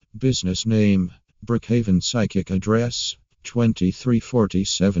Business name: Brookhaven Psychic. Address: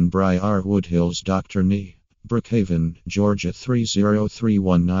 2347 Briar Wood Hills, Dr. Nee, Brookhaven, Georgia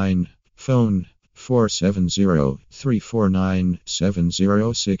 30319. Phone: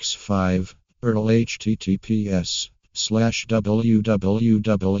 470-349-7065. URL: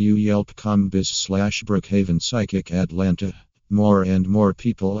 https://www.yelp.com/Brookhaven Psychic Atlanta. More and more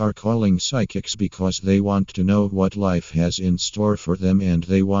people are calling psychics because they want to know what life has in store for them and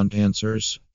they want answers.